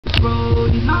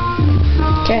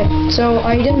Okay, so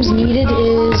items needed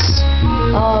is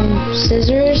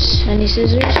scissors, any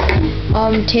scissors,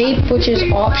 tape, which is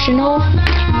optional,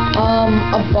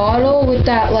 a bottle with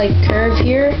that like curve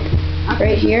here,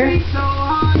 right here.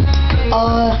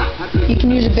 You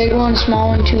can use a big one, small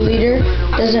one, 2 liter,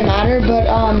 doesn't matter, but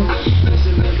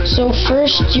so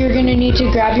first you're gonna need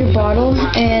to grab your bottle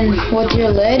and with your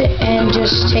lid and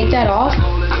just take that off,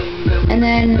 and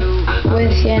then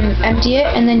empty it,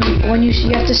 and then when you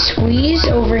have to squeeze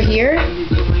over here,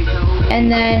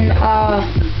 and then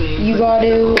you got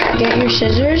to get your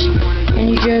scissors and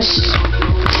you just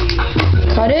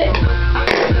cut it,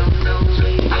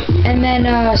 and then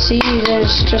see,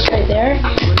 there's just right there,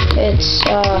 it's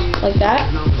like that,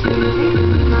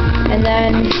 and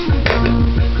then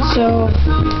so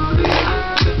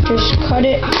just cut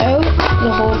it out,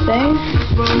 the whole thing.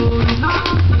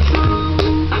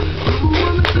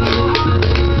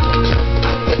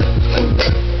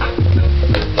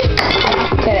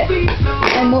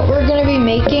 And what we're going to be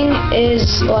making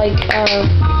is like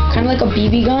kind of like a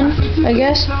BB gun, I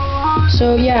guess.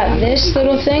 So yeah, this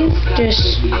little thing,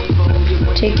 just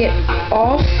take it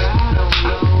off.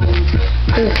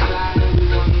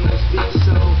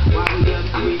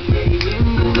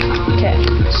 Okay,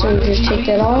 so just take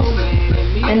that off,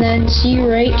 and then see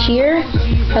right here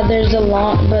how there's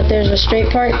a straight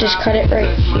part, just cut it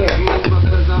right here.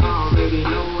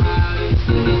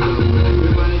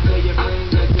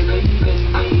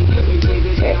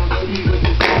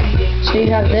 So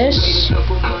you have this,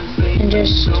 and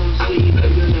just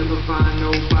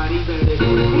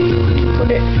put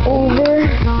it over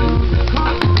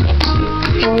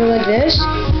like this.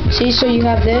 See, so you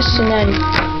have this, and then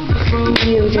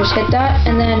you just hit that,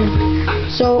 and then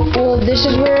this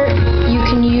is where you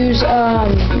can use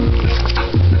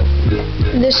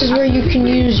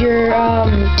your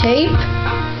tape.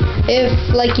 If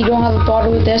like you don't have a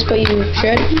bottle with this, but you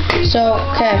should. So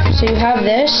okay, so you have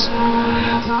this,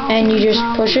 and you just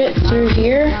push it through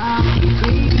here,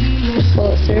 just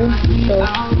pull it through, so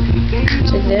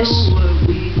it's like this,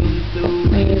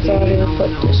 and you gotta put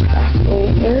this back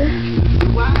over.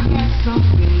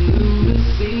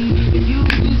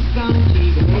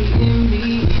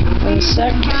 One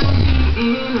sec.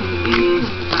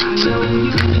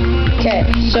 Okay,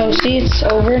 so see, it's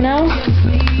over now.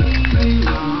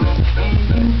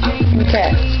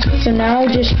 Okay, so now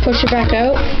just push it back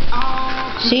out.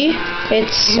 See,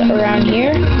 it's around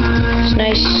here. It's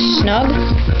nice snug.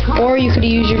 Or you could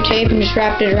use your tape and just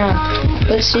wrap it around.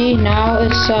 But see, now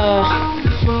it's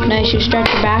nice. You stretch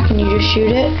it back and you just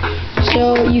shoot it.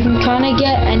 So you can kind of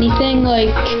get anything,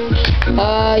 like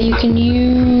you can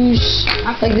use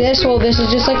like this. Well, this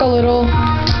is just like a little.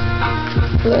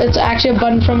 It's actually a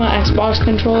button from an Xbox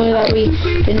controller that we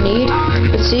didn't need.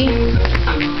 But see.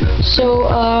 So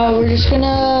we're just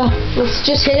gonna, let's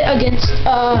just hit it against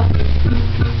a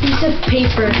piece of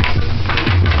paper.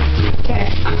 Okay.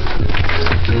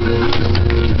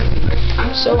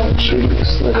 So I'm shooting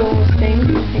this little thing,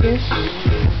 I guess.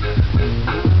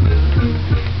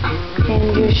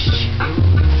 And just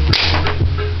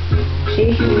see,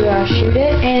 you shoot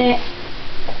it,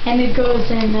 and it goes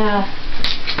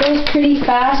goes pretty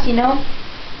fast, you know.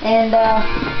 And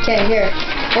okay, here,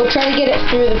 we'll try to get it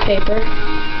through the paper.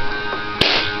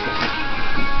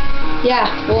 Yeah,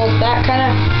 well, that kind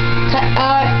of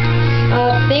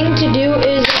thing to do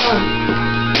is,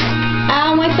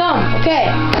 ow, my thumb. Okay,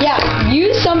 yeah,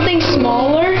 use something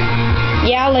smaller.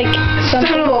 Yeah, like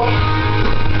something.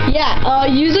 Yeah,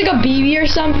 use like a BB or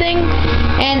something,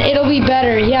 and it'll be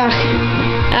better. Yeah.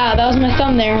 Ah, that was my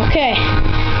thumb there. Okay.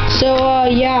 So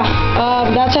yeah,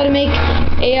 that's how to make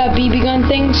a BB gun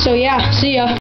thing. So yeah, see ya.